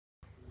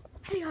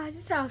Hey guys,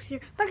 it's Alex here,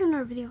 back in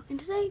another video, and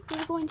today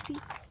we're going to be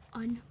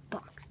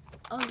unboxed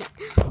again.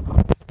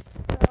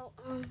 So,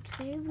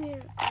 today we're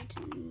going to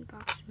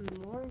unbox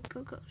more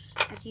Gogos.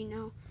 As you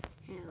know,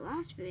 in the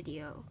last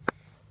video,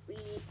 we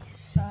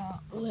saw,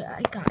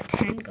 I got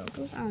 10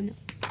 Gogos, I don't know.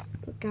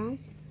 But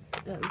guys,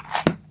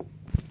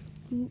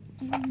 you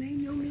may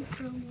know me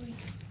from,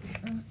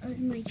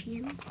 my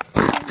channel.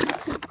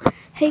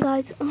 Hey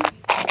guys,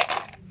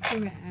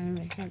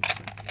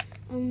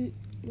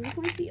 we're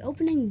going to be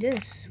opening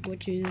this,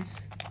 which is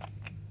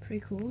pretty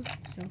cool.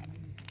 So,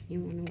 you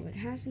want to know what it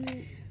has in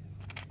it?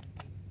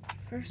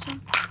 First off,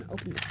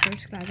 open the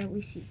first guy that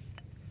we see.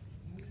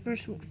 The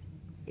first one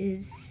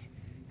is,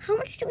 how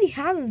much do we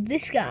have of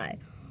this guy?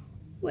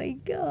 Oh my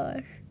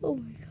gosh,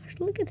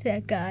 look at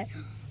that guy.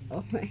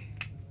 Oh my.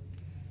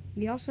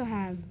 We also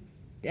have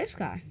this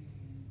guy.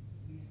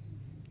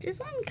 This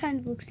one kind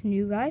of looks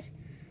new, guys.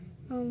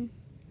 You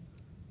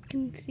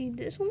can see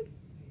this one.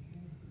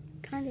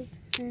 Kind of,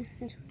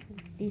 it's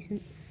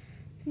decent.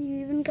 And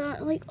you even got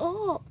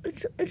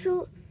it's a,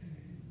 oh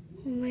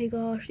my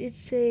gosh,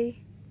 it's a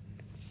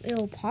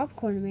little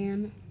popcorn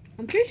man.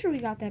 I'm pretty sure we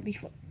got that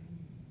before.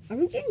 Are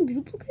we getting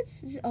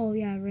duplicates? Oh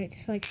yeah, right.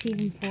 It's like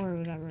season 4 or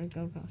whatever it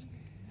goes.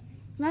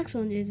 Next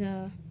one is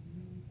a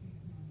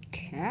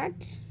cat.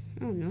 I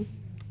don't know.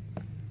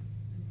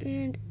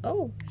 And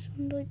it's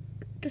like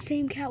the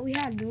same cat we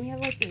had. Then we have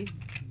like a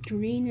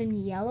green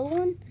and yellow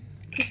one.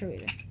 Pretty sure we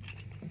did.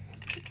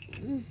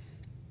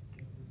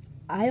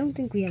 I don't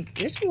think we have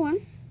this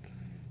one.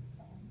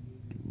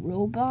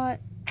 Robot.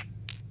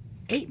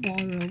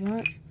 8-ball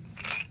robot.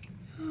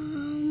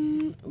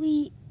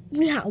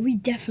 We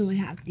definitely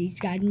have these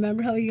guys.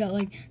 Remember how we got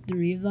like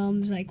 3 of them?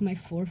 It was like my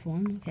 4th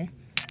one. Okay.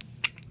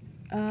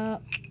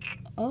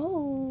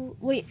 Oh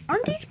wait,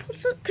 aren't these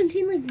supposed to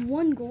contain like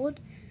 1 gold?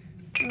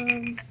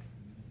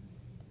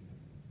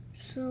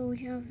 So we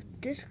have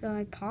this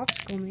guy,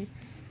 Popsicle Man.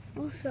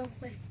 Also,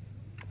 wait.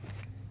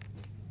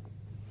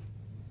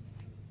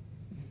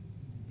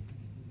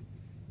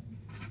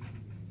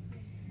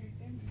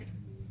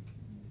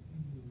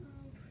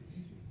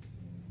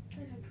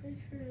 I'm pretty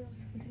sure it was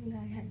something that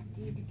I had to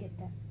do to get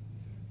that.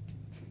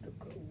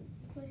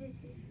 What is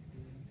it?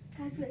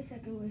 Guys, wait a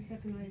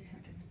second.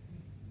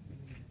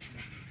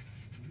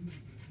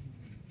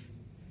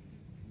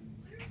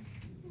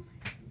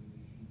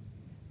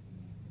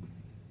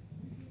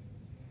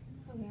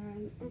 Okay,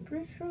 I'm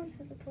pretty sure we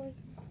have to put like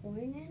a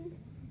coin in,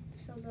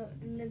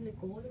 and then the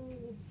golden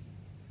will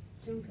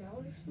jump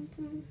out or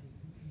something.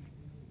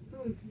 I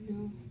don't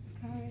know,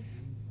 guys.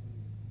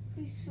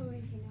 Please show me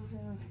if you know how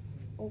to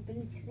open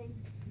this thing.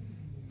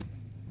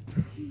 Oh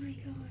my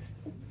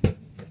god.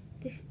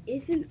 This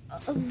isn't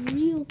a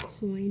real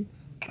coin,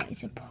 but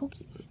it's a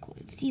Pokemon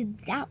coin. See if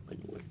that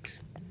one works.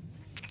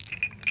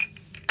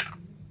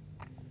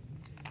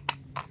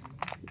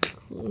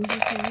 Close it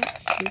out,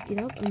 shake it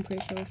up. I'm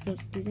pretty sure we're supposed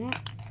to do that.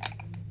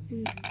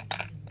 And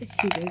it's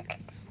too big.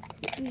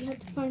 We have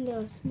to find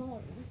a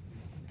smaller one.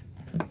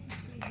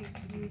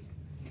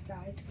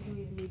 Guys, we don't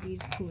even need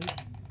these coins.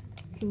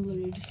 You can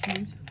literally just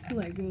use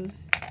Legos.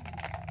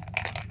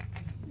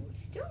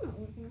 It's still not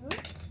working,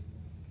 right?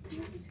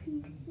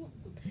 What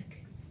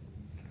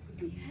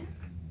the heck?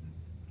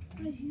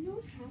 Guys, you know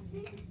what's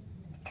happening?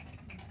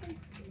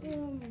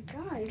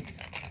 Guys.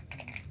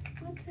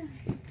 What the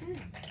heck?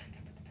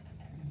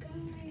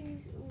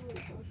 Guys, oh my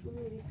gosh, what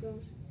are these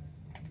guys?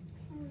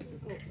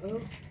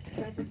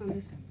 Guys, I found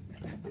this.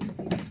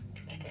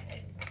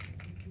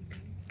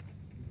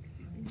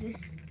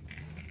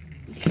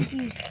 We should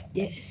use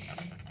this.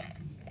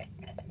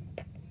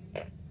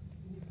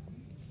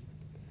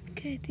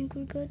 Okay, I think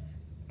we're good.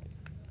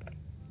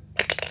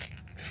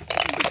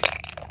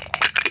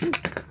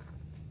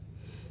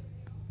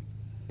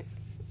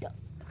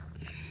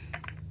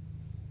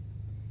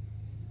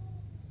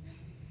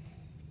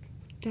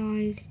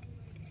 Guys,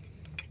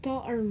 I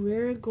thought our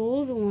rare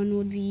gold one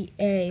would be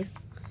a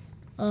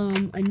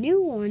new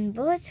one,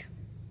 but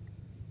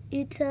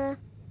it's a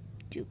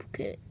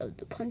duplicate of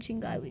the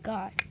punching guy we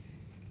got.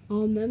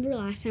 Remember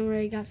last time where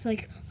I got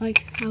like I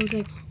was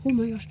like, oh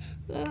my gosh,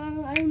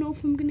 I don't know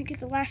if I'm gonna get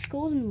the last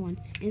golden one,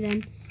 and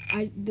then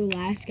the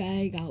last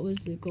guy I got was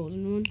the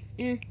golden one.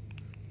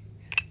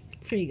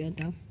 Pretty good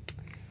though.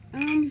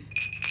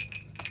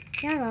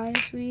 Yeah,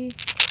 guys, we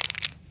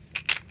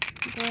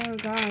got our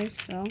guys,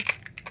 so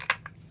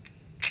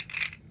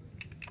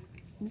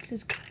this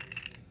is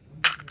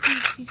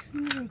these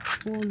things are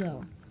cool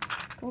though.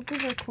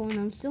 Gogos are cool, and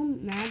I'm still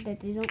mad that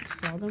they don't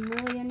sell them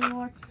really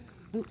anymore.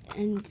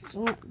 And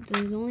so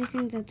the only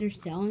things that they're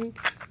selling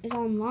is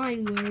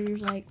online, where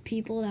there's like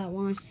people that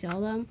want to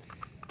sell them.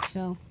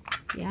 So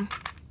yeah,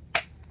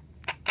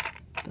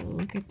 but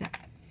look at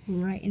that,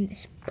 right in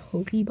this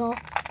Pokeball.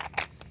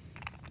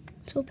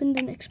 Let's open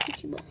the next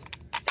Pokeball.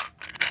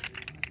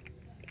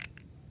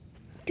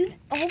 Dude,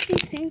 all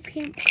these things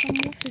came from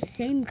with the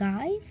same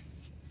guys?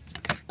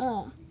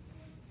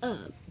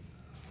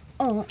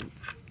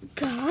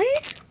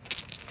 Guys?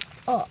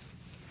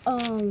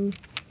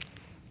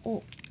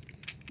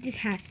 This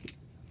has to.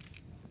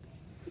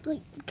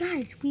 like,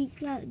 guys, we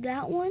got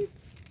that one,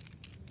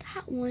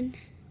 and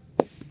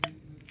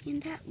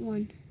that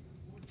one,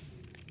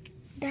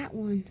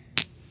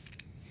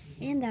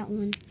 and that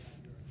one,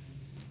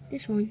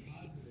 this one,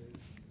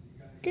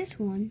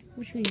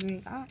 which we already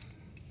got,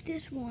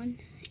 this one,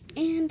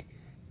 and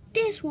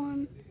this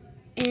one,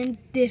 and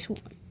this one.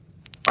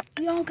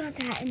 We all got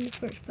that in the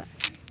first pack.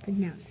 But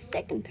now,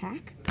 second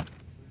pack,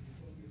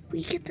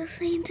 we get the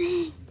same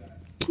thing.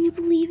 Can you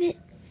believe it?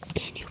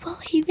 Can you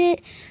believe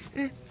it?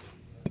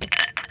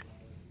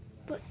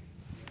 But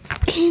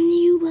can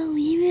you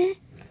believe it?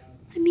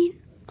 I mean,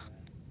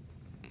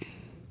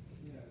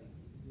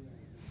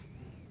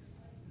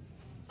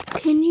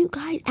 can you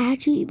guys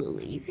actually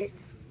believe it?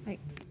 Like,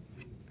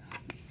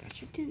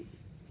 that you didn't.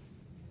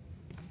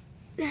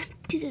 That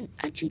didn't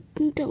actually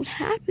don't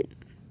happen.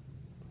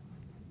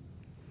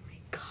 Oh my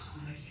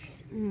gosh.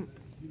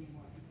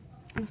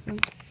 Also,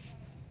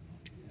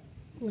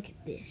 look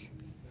at this.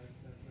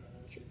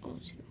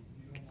 Also,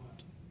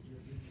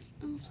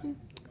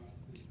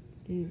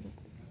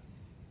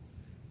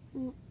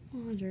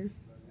 water.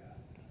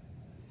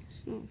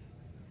 So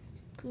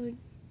good.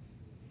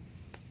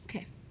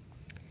 Okay.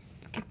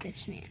 Look at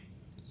this man.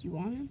 You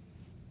want him?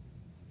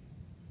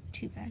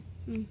 Too bad.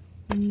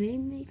 They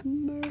make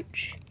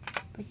merch,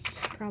 but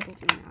probably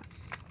not.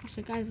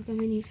 Also, guys, look at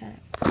my new setup.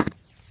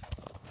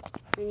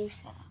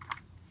 Guys.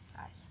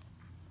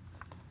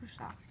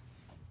 First off,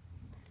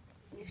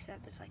 new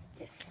setup is like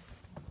this.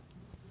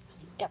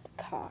 You got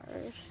the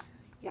cars.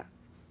 Yeah.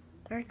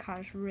 Third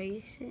car's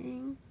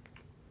racing.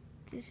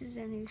 This is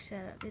a new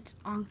setup. It's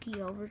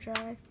Anki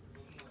Overdrive.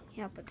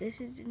 Yeah, but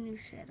this is the new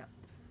setup.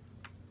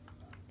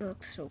 It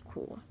looks so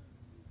cool.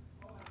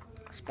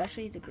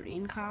 Especially the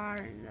green car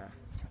and the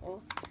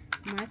soul.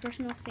 My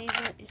personal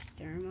favorite is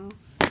Thermo.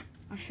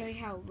 I'll show you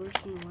how it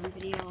works in one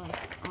video,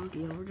 like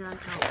Anki Overdrive,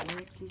 how it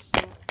works and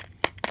stuff.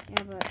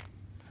 Yeah, but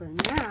for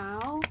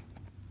now,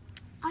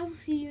 I will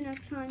see you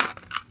next time.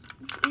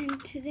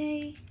 And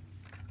today,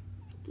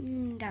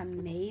 that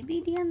may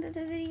be the end of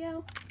the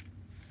video.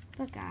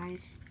 But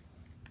guys,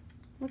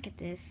 look at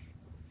this.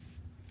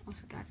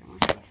 Also, guys, I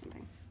want to say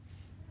something.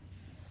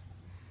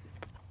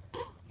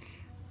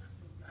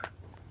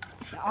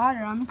 It's an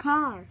otter on the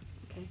car.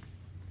 Okay.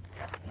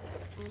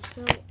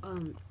 Also,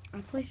 I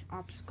placed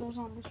obstacles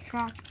on this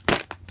track,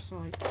 so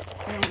like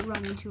they don't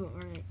run into it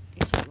or they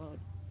explode.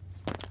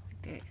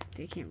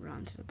 They can't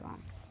run to the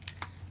bomb.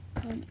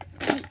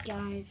 But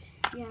guys,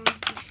 yeah,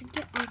 you should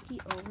get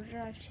Anki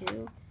Overdrive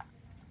too,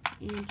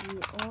 and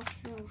you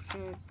also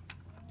should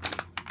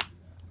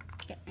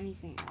get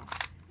anything else.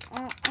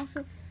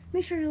 Also,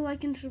 make sure to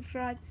like and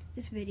subscribe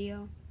this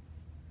video,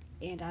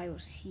 and I will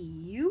see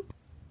you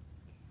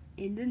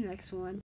in the next one.